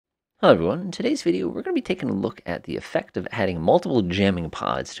Hello everyone, in today's video we're going to be taking a look at the effect of adding multiple jamming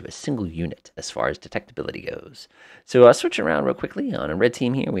pods to a single unit as far as detectability goes. So switching around real quickly, on a red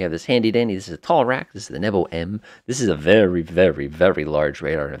team here we have this handy dandy, this is a tall rack, this is the Nebo M. This is a very, very, very large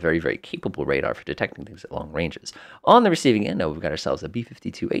radar and a very, very capable radar for detecting things at long ranges. On the receiving end, we've got ourselves a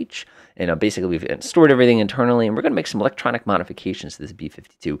B-52H, and basically we've stored everything internally, and we're going to make some electronic modifications to this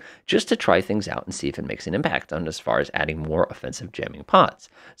B-52 just to try things out and see if it makes an impact on as far as adding more offensive jamming pods.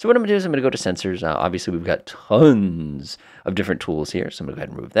 So what I'm going to do is I'm going to go to sensors. Obviously, we've got tons of different tools here. So I'm going to go ahead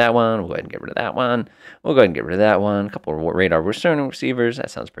and remove that one. We'll go ahead and get rid of that one. We'll go ahead and get rid of that one. A couple of radar returning receivers. That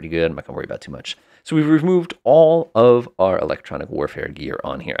sounds pretty good. I'm not going to worry about too much. So we've removed all of our electronic warfare gear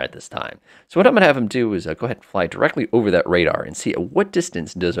on here at this time. So what I'm going to have him do is go ahead and fly directly over that radar and see at what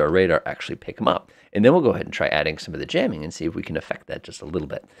distance does our radar actually pick him up. And then we'll go ahead and try adding some of the jamming and see if we can affect that just a little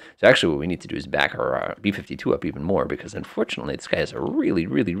bit. So actually what we need to do is back our B-52 up even more, because unfortunately this guy has a really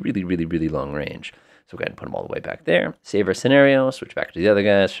long range. So go ahead and put him all the way back there. Save our scenario, switch back to the other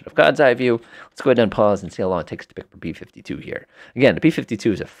guys, should have God's eye view. Let's go ahead and pause and see how long it takes to pick up a B-52 here. Again, the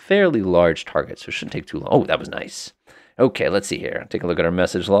B-52 is a fairly large target, so it shouldn't take too long. Oh, that was nice. Okay, let's see here. Take a look at our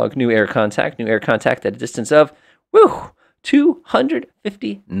message log. New air contact at a distance of,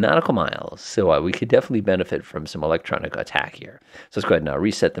 250 nautical miles. So we could definitely benefit from some electronic attack here. So let's go ahead and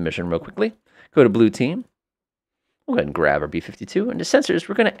reset the mission real quickly. Go to blue team. We'll go ahead and grab our B-52. And to sensors,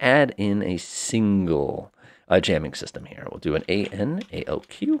 we're going to add in a single jamming system here. We'll do an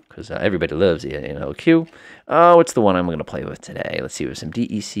ANALQ, because everybody loves the ANALQ. What's the one I'm going to play with today? Let's see, with some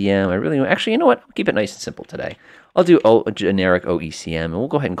DECM. Actually, you know what? I'll keep it nice and simple today. I'll do a generic OECM, and we'll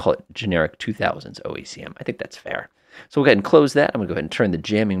go ahead and call it generic 2000s OECM. I think that's fair. So we'll go ahead and close that. I'm going to go ahead and turn the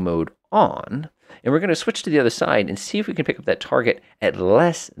jamming mode on. And we're going to switch to the other side and see if we can pick up that target at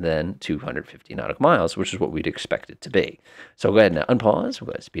less than 250 nautical miles, which is what we'd expect it to be. So we'll go ahead and unpause. We'll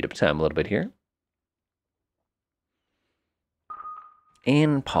go ahead and speed up time a little bit here.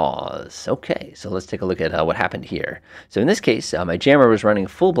 And pause. Okay, so let's take a look at what happened here. So in this case, my jammer was running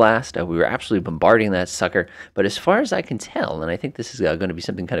full blast. We were absolutely bombarding that sucker. But as far as I can tell, and I think this is going to be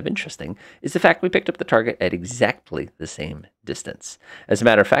something kind of interesting, is the fact we picked up the target at exactly the same distance. As a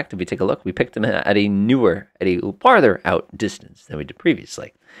matter of fact, if we take a look, we picked them at a farther out distance than we did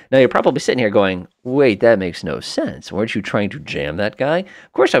previously. Now you're probably sitting here going, wait, that makes no sense. Weren't you trying to jam that guy?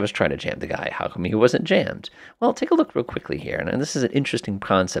 Of course I was trying to jam the guy. How come he wasn't jammed? Well, take a look real quickly here. And this is an interesting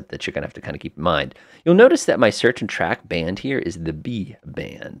concept that you're going to have to kind of keep in mind. You'll notice that my search and track band here is the B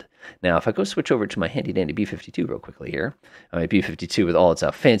band. Now, if I go switch over to my handy dandy B-52 real quickly here, my B-52 with all its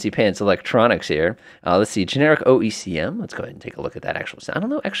fancy pants electronics here. Let's see, generic OECM. Let's go ahead and take a look at that actual. I don't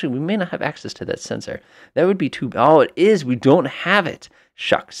know. Actually, we may not have access to that sensor. That would be too. Oh, it is. We don't have it.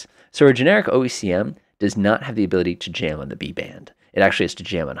 Shucks. So our generic OECM does not have the ability to jam on the B band. It actually has to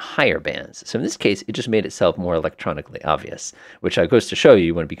jam on higher bands. So in this case, it just made itself more electronically obvious, which goes to show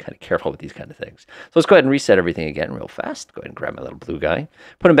you want to be kind of careful with these kind of things. So let's go ahead and reset everything again real fast. Go ahead and grab my little blue guy,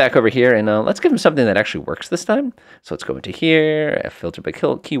 put him back over here, and let's give him something that actually works this time. So let's go into here, filter by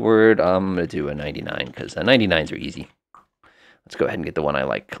keyword. I'm going to do a 99 because 99s are easy. Let's go ahead and get the one I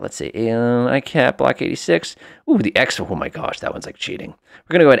like. Let's say ICAP Block 86. Ooh, the X. Oh my gosh, that one's like cheating.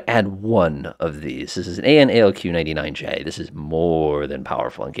 We're going to go ahead and add one of these. This is an ANALQ 99J. This is more than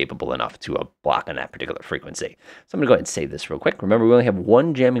powerful and capable enough to block on that particular frequency. So I'm going to go ahead and save this real quick. Remember, we only have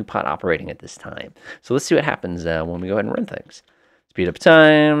one jamming pod operating at this time. So let's see what happens when we go ahead and run things. Speed up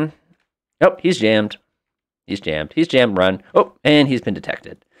time. Oh, he's jammed. He's jammed. He's jammed, run. Oh, and he's been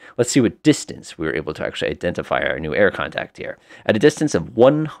detected. Let's see what distance we were able to actually identify our new air contact here. At a distance of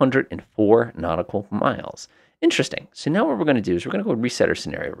 104 nautical miles. Interesting. So now what we're going to do is we're going to go reset our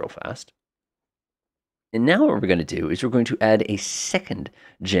scenario real fast. And now what we're going to do is we're going to add a second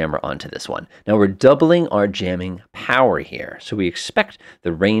jammer onto this one. Now we're doubling our jamming power here. So we expect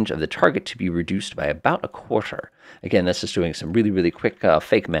the range of the target to be reduced by about a quarter. Again, that's just doing some really quick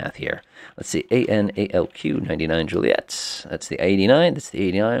fake math here. Let's see, ANALQ 99 Juliet. That's the 89, that's the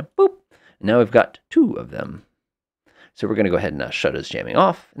 89, boop. And now we've got two of them. So we're going to go ahead and shut his jamming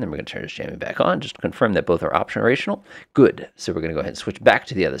off, and then we're going to turn his jamming back on, just to confirm that both are operational. Good. So we're going to go ahead and switch back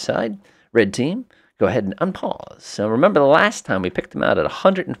to the other side. Red team. Go ahead and unpause. So remember the last time we picked them out at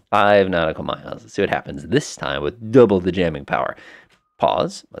 105 nautical miles. Let's see what happens this time with double the jamming power.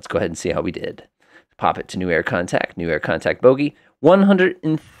 Pause. Let's go ahead and see how we did. Pop it to new air contact bogey,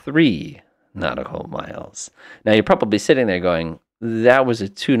 103 nautical miles. Now you're probably sitting there going, that was a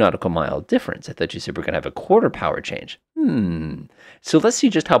 2 nautical mile difference. I thought you said we're going to have a quarter power change. So let's see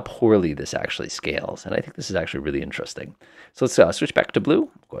just how poorly this actually scales. And I think this is actually really interesting. So let's switch back to blue.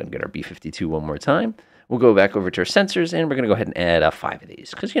 Go ahead and get our B-52 one more time. We'll go back over to our sensors, and we're going to go ahead and add 5 of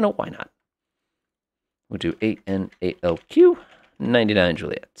these, because, why not? We'll do 8N8LQ, 99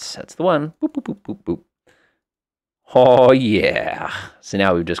 Juliets. That's the one. Boop, boop, boop, boop, boop. Oh, yeah. So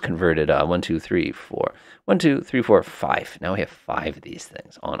now we've just converted 1, 2, 3, 4. 1, 2, 3, 4, 5. Now we have 5 of these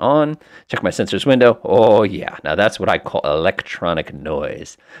things. On. Check my sensors window. Oh, yeah. Now that's what I call electronic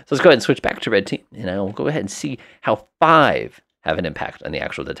noise. So let's go ahead and switch back to red team, and I'll go ahead and see how 5 have an impact on the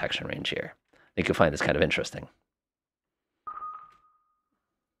actual detection range here. I think you'll find this kind of interesting.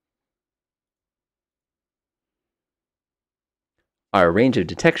 Our range of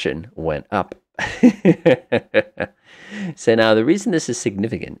detection went up. So now the reason this is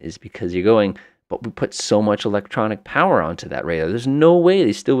significant is because you're going, but we put so much electronic power onto that radar. There's no way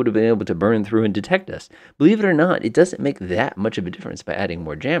they still would have been able to burn through and detect us. Believe it or not, it doesn't make that much of a difference by adding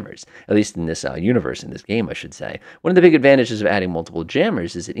more jammers, at least in this universe, in this game, I should say. One of the big advantages of adding multiple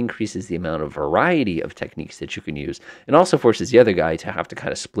jammers is it increases the amount of variety of techniques that you can use, and also forces the other guy to have to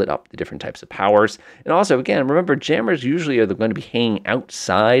kind of split up the different types of powers. And also, again, remember, jammers usually are going to be hanging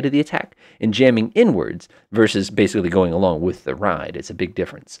outside of the attack and jamming inwards versus basically going along with the ride. It's a big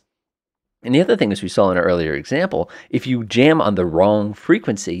difference. And the other thing, as we saw in our earlier example, if you jam on the wrong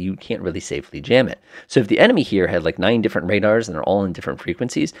frequency, you can't really safely jam it. So if the enemy here had like 9 different radars and they're all in different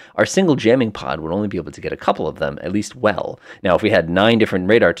frequencies, our single jamming pod would only be able to get a couple of them, at least well. Now, if we had 9 different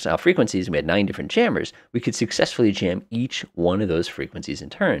radar frequencies and we had 9 different jammers, we could successfully jam each one of those frequencies in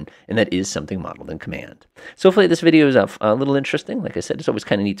turn, and that is something modeled in Command. So hopefully this video is a little interesting. Like I said, it's always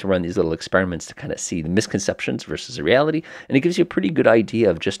kind of neat to run these little experiments to kind of see the misconceptions versus the reality, and it gives you a pretty good idea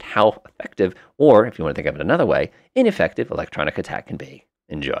of just how effective, or if you want to think of it another way, ineffective electronic attack can be.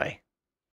 Enjoy.